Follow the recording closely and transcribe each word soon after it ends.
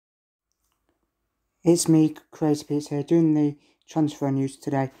It's me, Crazy Pete here, doing the transfer news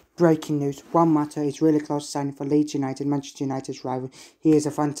today. Breaking news, Juan Mata is really close to signing for Leeds United, Manchester United's rival. He is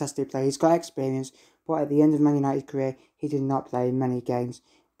a fantastic player, he's got experience, but at the end of Man United's career, he did not play many games.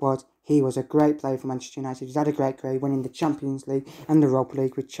 But he was a great player for Manchester United. He's had a great career, winning the Champions League and the Europa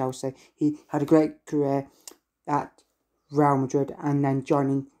League with Chelsea. He had a great career at Real Madrid and then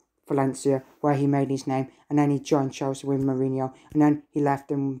joining Valencia, where he made his name, and then he joined Chelsea with Mourinho, and then he left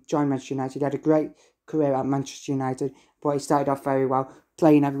and joined Manchester United. He had a great career at Manchester United, but he started off very well,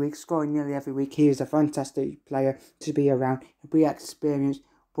 playing every week, scoring nearly every week. He is a fantastic player to be around. He'll be experienced,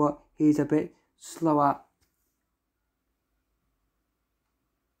 but he's a bit slower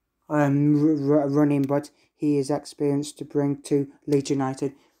running, but he is experienced to bring to Leeds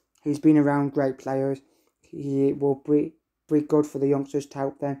United. He's been around great players. He will be good for the youngsters to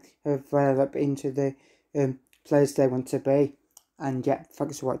help them develop into the players they want to be. And yeah,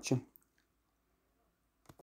 thanks for watching.